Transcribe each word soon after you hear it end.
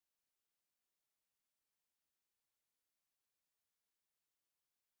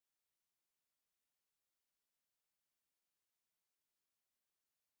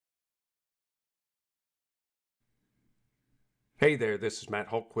Hey there, this is Matt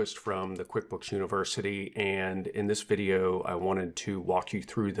Hultquist from the QuickBooks University, and in this video I wanted to walk you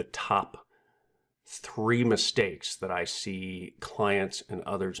through the top 3 mistakes that I see clients and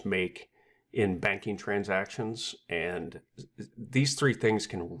others make in banking transactions. And these 3 things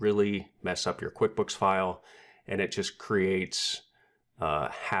can really mess up your QuickBooks file, and it just creates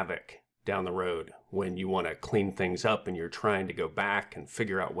havoc down the road when you want to clean things up and you're trying to go back and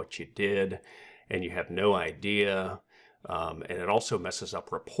figure out what you did and you have no idea. And it also messes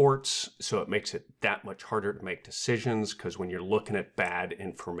up reports, so it makes it that much harder to make decisions, because when you're looking at bad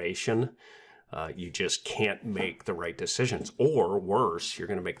information, you just can't make the right decisions. Or worse, you're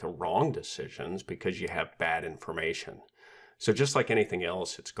going to make the wrong decisions because you have bad information. So just like anything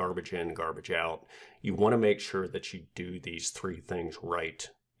else, it's garbage in, garbage out. You want to make sure that you do these 3 things right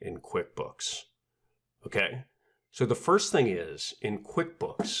in QuickBooks. Okay? So the first thing is, in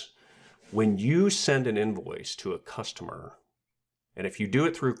QuickBooks, when you send an invoice to a customer, and if you do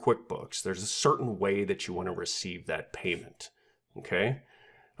it through QuickBooks, there's a certain way that you want to receive that payment, okay?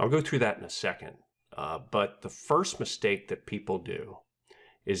 I'll go through that in a second. But the first mistake that people do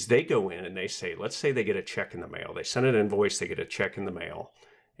is they go in and they say, let's say they get a check in the mail. They send an invoice, they get a check in the mail,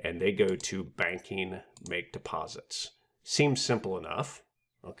 and they go to banking, make deposits. Seems simple enough,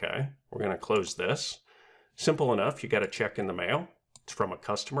 okay? We're going to close this. Simple enough, you got a check in the mail. It's from a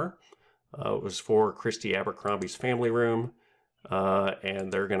customer. It was for Christy Abercrombie's family room,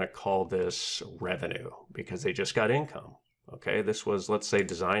 and they're going to call this revenue because they just got income. Okay, this was, let's say,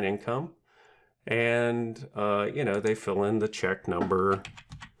 design income, and they fill in the check number,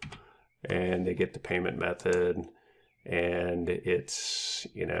 and they get the payment method, and it's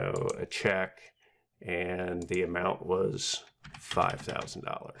a check, and the amount was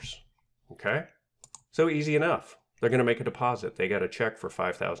 $5,000. Okay, so easy enough. They're going to make a deposit. They got a check for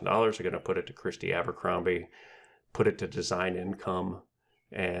 $5,000. They're going to put it to Christy Abercrombie, put it to design income,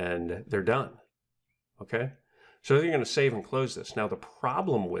 and they're done. Okay? So they're going to save and close this. Now, the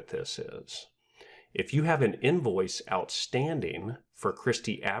problem with this is, if you have an invoice outstanding for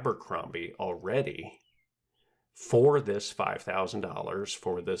Christy Abercrombie already for this $5,000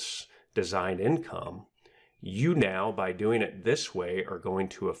 for this design income, you now, by doing it this way, are going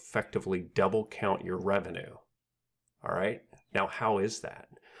to effectively double count your revenue. All right. Now, how is that?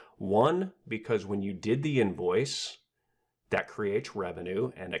 1, because when you did the invoice, that creates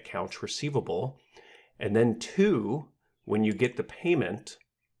revenue and accounts receivable. And then 2, when you get the payment,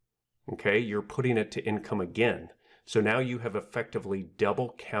 okay, you're putting it to income again. So now you have effectively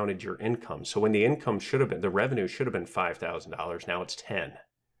double counted your income. So when the income should have been, the revenue should have been $5,000, now it's 10.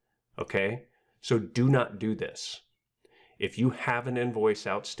 Okay. So do not do this. If you have an invoice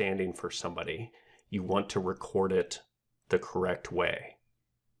outstanding for somebody, you want to record it the correct way.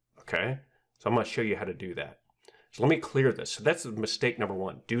 Okay? So I'm going to show you how to do that. So let me clear this. So that's mistake number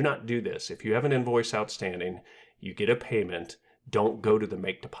 1. Do not do this. If you have an invoice outstanding, you get a payment, don't go to the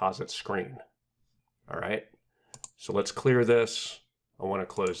make deposit screen. All right? So let's clear this. I want to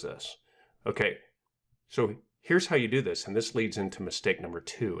close this. Okay. So here's how you do this, and this leads into mistake number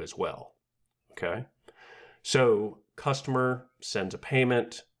 2 as well. Okay? So customer sends a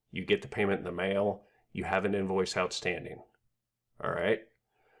payment, you get the payment in the mail, you have an invoice outstanding. All right.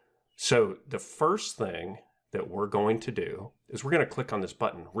 So the first thing that we're going to do is we're going to click on this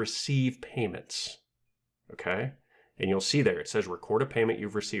button, Receive Payments. Okay. And you'll see there, it says record a payment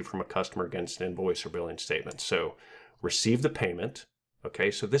you've received from a customer against an invoice or billing statement. So receive the payment.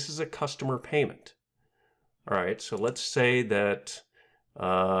 Okay. So this is a customer payment. All right. So let's say that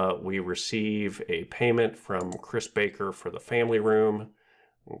we receive a payment from Chris Baker for the family room.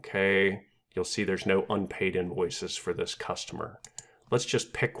 Okay. You'll see there's no unpaid invoices for this customer. Let's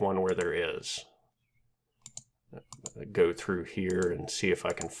just pick one where there is. Go through here and see if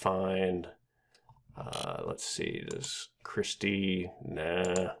I can find, let's see, this Christy,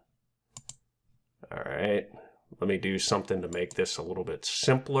 nah. All right, let me do something to make this a little bit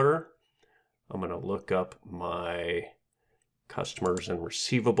simpler. I'm gonna look up my customers and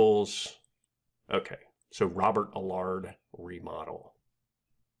receivables. Okay, so Robert Allard remodel.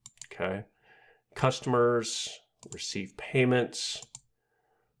 Okay. Customers, receive payments,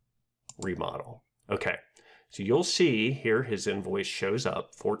 remodel. Okay, so you'll see here his invoice shows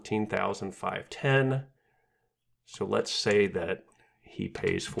up, $14,510. So let's say that he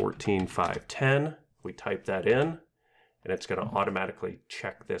pays $14,510. We type that in, and it's going to automatically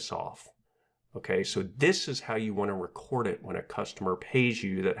check this off. Okay, so this is how you want to record it when a customer pays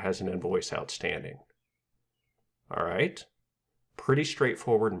you that has an invoice outstanding. All right. Pretty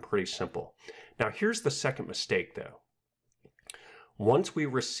straightforward and pretty simple. Now, here's the second mistake, though. Once we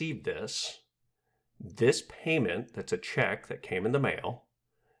receive this, This payment, that's a check that came in the mail,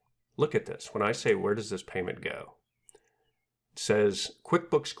 look at this. When I say, where does this payment go? It says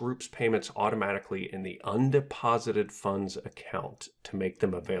QuickBooks groups payments automatically in the undeposited funds account to make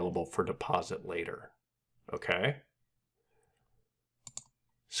them available for deposit later. Okay?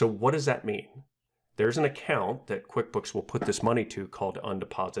 So what does that mean? There's an account that QuickBooks will put this money to called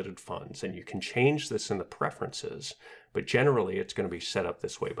undeposited funds, and you can change this in the preferences, but generally it's going to be set up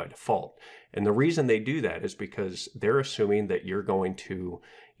this way by default. And the reason they do that is because they're assuming that you're going to,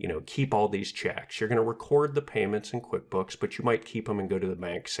 keep all these checks. You're going to record the payments in QuickBooks, but you might keep them and go to the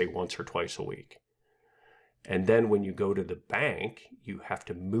bank, say, once or twice a week. And then when you go to the bank, you have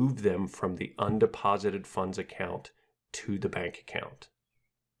to move them from the undeposited funds account to the bank account.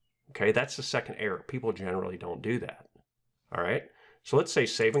 Okay, that's the second error. People generally don't do that. All right, so let's say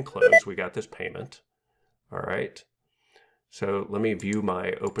save and close. We got this payment. All right, so let me view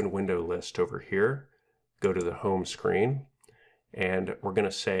my open window list over here. Go to the home screen, and we're going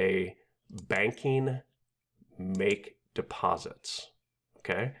to say banking make deposits.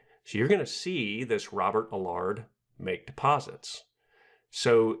 Okay, so you're going to see this Robert Allard make deposits.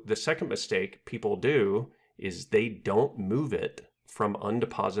 So the second mistake people do is they don't move it from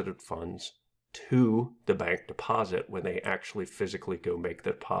undeposited funds to the bank deposit when they actually physically go make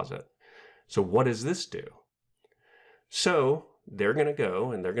the deposit. So what does this do? So they're going to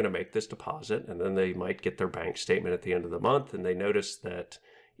go and they're going to make this deposit, and then they might get their bank statement at the end of the month, and they notice that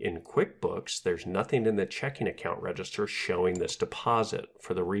in QuickBooks, there's nothing in the checking account register showing this deposit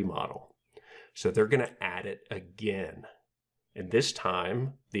for the remodel. So they're going to add it again. And this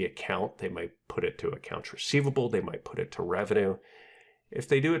time, the account, they might put it to accounts receivable, they might put it to revenue. If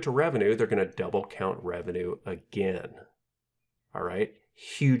they do it to revenue, they're going to double count revenue again. All right,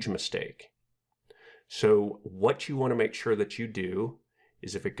 huge mistake. So what you want to make sure that you do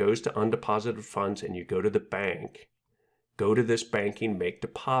is if it goes to undeposited funds and you go to the bank, go to this banking make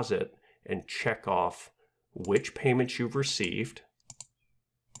deposit and check off which payments you've received.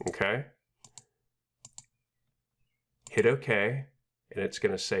 Okay. Hit OK, and it's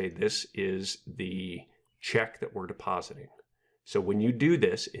going to say this is the check that we're depositing. So when you do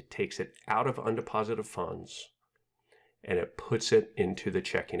this, it takes it out of undeposited funds and it puts it into the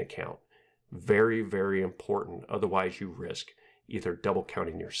checking account. Very, very important. Otherwise, you risk either double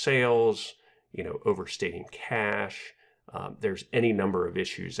counting your sales, overstating cash. There's any number of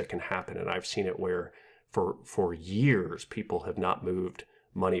issues that can happen. And I've seen it where for years, people have not moved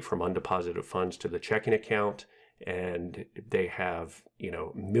money from undeposited funds to the checking account, and they have,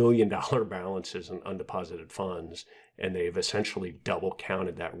 $1 million balances in undeposited funds, and they've essentially double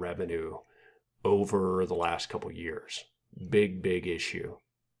counted that revenue over the last couple of years. Big, big issue.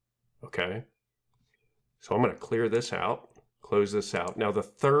 Okay. So I'm going to clear this out, close this out. Now, the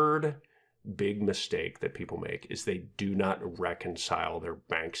third big mistake that people make is they do not reconcile their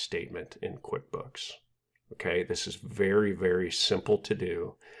bank statement in QuickBooks. Okay. This is very, very simple to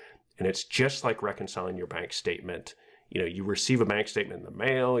do. And it's just like reconciling your bank statement. You receive a bank statement in the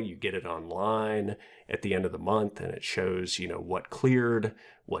mail, you get it online at the end of the month, and it shows, what cleared,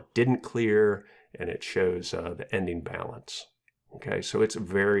 what didn't clear, and it shows the ending balance. Okay, so it's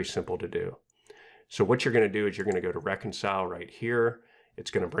very simple to do. So what you're going to do is you're going to go to Reconcile right here.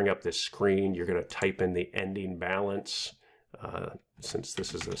 It's going to bring up this screen. You're going to type in the ending balance. Since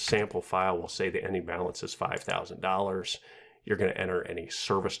this is a sample file, we'll say the ending balance is $5,000. You're going to enter any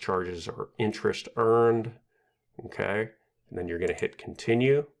service charges or interest earned. Okay, and then you're going to hit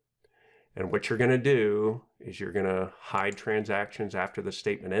continue. And what you're going to do is you're going to hide transactions after the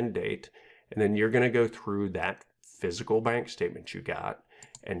statement end date, and then you're going to go through that physical bank statement you got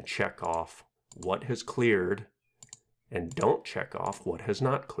and check off what has cleared and don't check off what has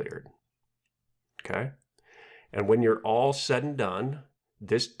not cleared. Okay, and when you're all said and done,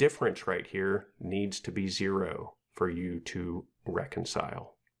 this difference right here needs to be 0 for you to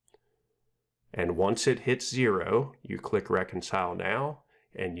reconcile. And once it hits 0, you click Reconcile Now,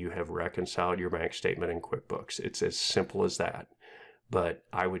 and you have reconciled your bank statement in QuickBooks. It's as simple as that. But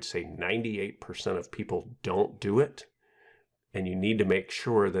I would say 98% of people don't do it, and you need to make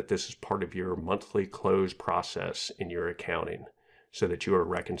sure that this is part of your monthly close process in your accounting so that you are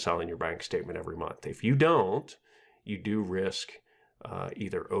reconciling your bank statement every month. If you don't, you do risk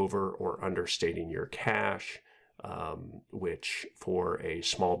either over or understating your cash, which for a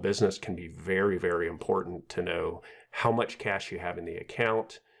small business can be very, very important to know how much cash you have in the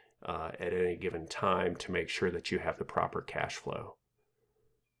account at any given time to make sure that you have the proper cash flow.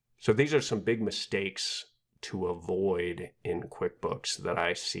 So these are some big mistakes to avoid in QuickBooks that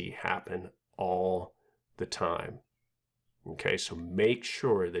I see happen all the time. Okay, so make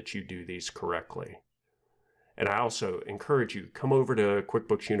sure that you do these correctly. And I also encourage you, come over to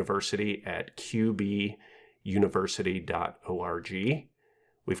QuickBooks University at qbuniversity.org.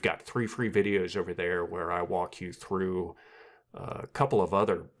 We've got 3 free videos over there where I walk you through a couple of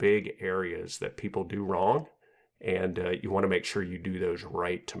other big areas that people do wrong. And you want to make sure you do those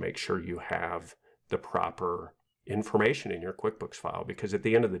right to make sure you have the proper information in your QuickBooks file, because at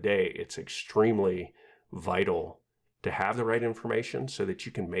the end of the day, it's extremely vital to have the right information so that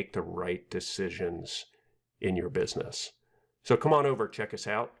you can make the right decisions in your business. So come on over, check us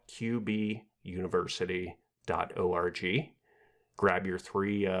out, qbuniversity.org. Grab your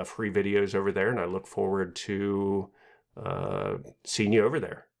 3 free videos over there, and I look forward to seeing you over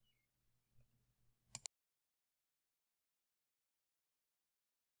there.